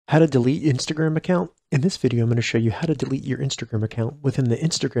How to delete Instagram account. In this video, I'm going to show you how to delete your Instagram account within the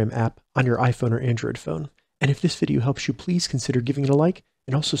Instagram app on your iPhone or Android phone. And if this video helps you, please consider giving it a like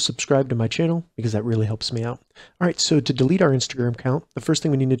and also subscribe to my channel because that really helps me out. All right, so to delete our Instagram account, the first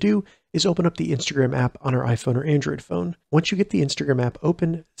thing we need to do is open up the Instagram app on our iPhone or Android phone. Once you get the Instagram app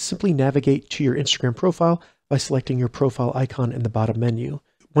open, simply navigate to your Instagram profile by selecting your profile icon in the bottom menu.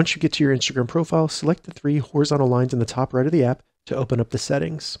 Once you get to your Instagram profile, select the three horizontal lines in the top right of the app to open up the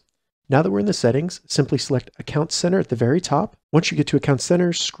settings. Now that we're in the settings, simply select Account Center at the very top. Once you get to Account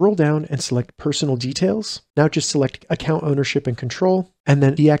Center, scroll down and select Personal Details. Now just select Account Ownership and Control, and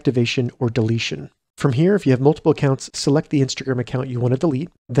then Deactivation or Deletion. From here, if you have multiple accounts, select the Instagram account you want to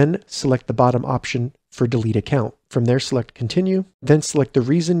delete, then select the bottom option for Delete Account. From there, select Continue, then select the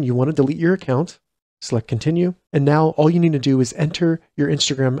reason you want to delete your account, select Continue, and now all you need to do is enter your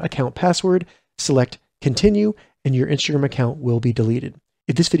Instagram account password, select Continue, and your Instagram account will be deleted.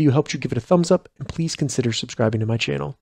 If this video helped you, give it a thumbs up and please consider subscribing to my channel.